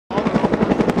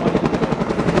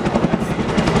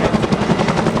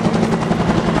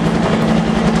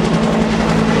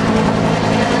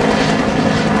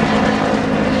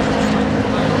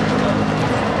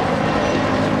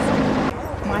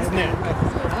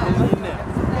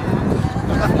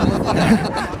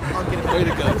Way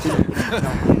to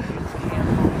go.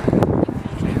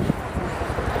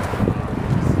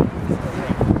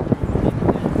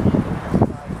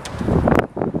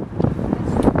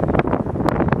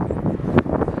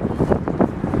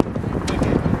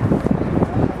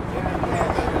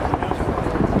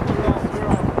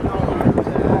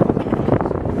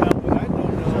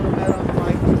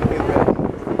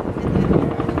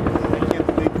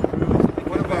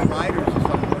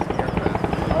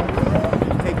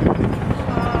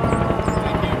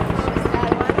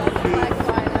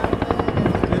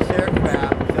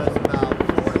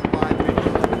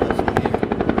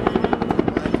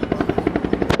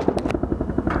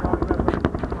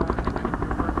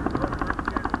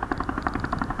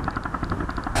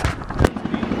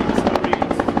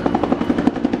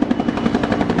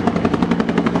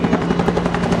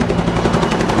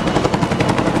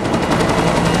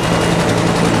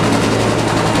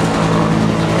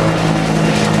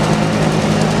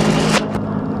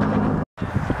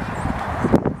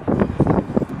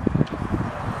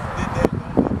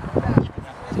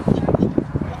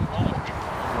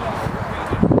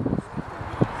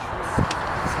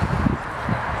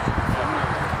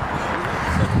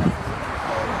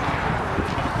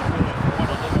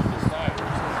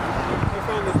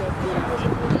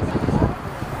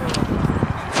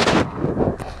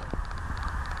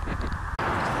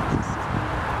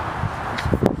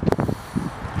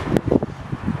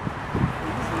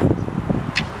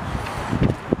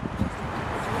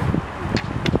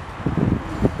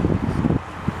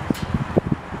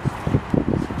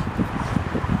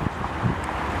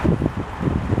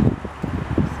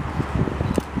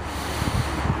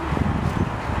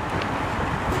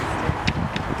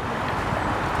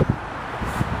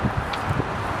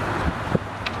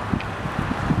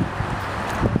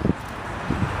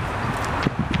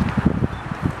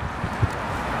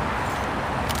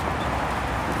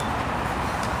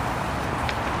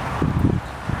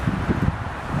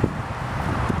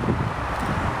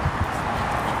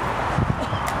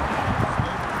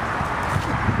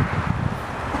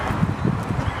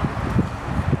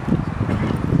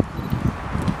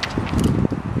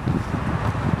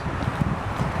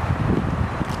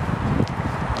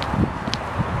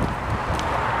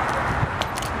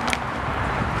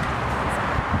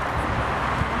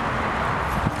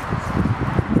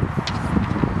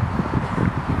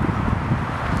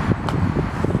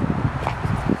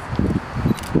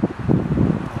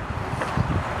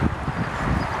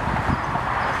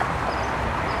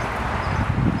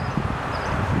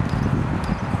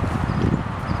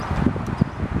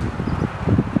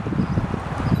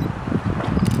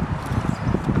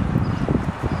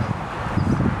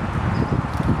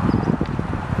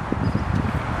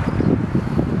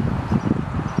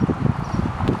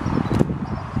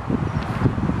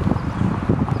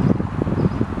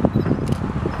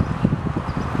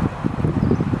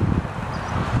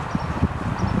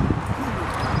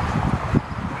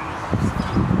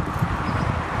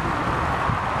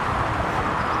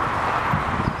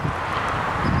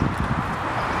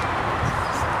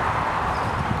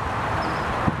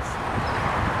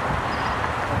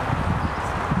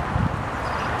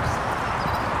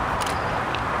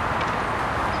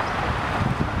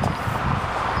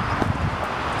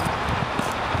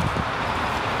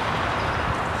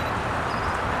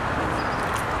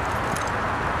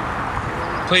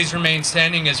 Please remain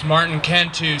standing as Martin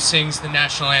Cantu sings the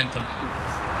national anthem.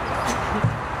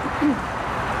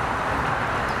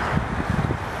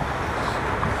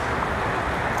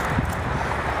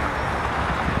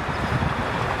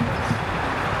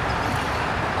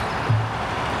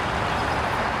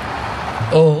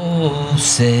 Oh,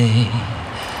 say,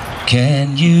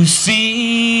 can you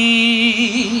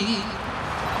see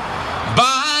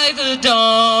by the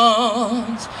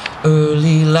dawn's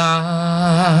early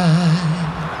light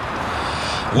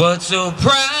what so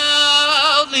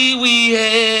proudly we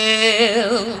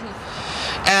hailed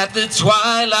at the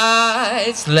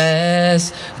twilight's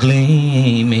last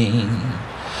gleaming,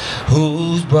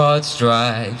 whose broad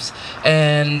stripes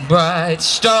and bright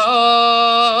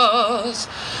stars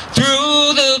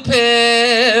through the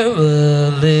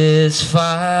perilous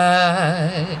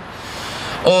fight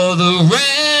o'er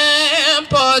the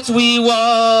ramparts we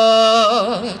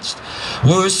watched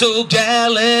were so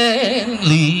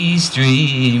gallantly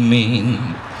streaming,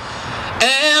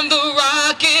 and the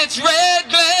rocket's red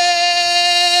glare,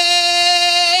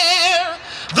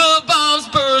 the bombs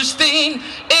bursting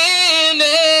in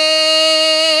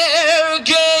air,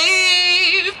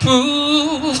 gave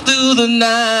proof through the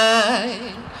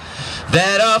night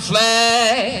that our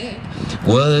flag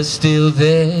was still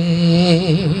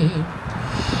there.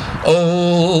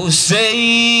 Oh,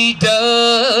 say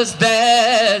does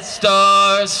that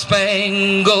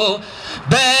star-spangled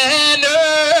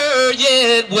banner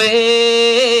yet wave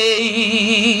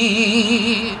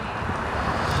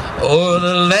o'er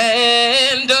the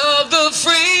land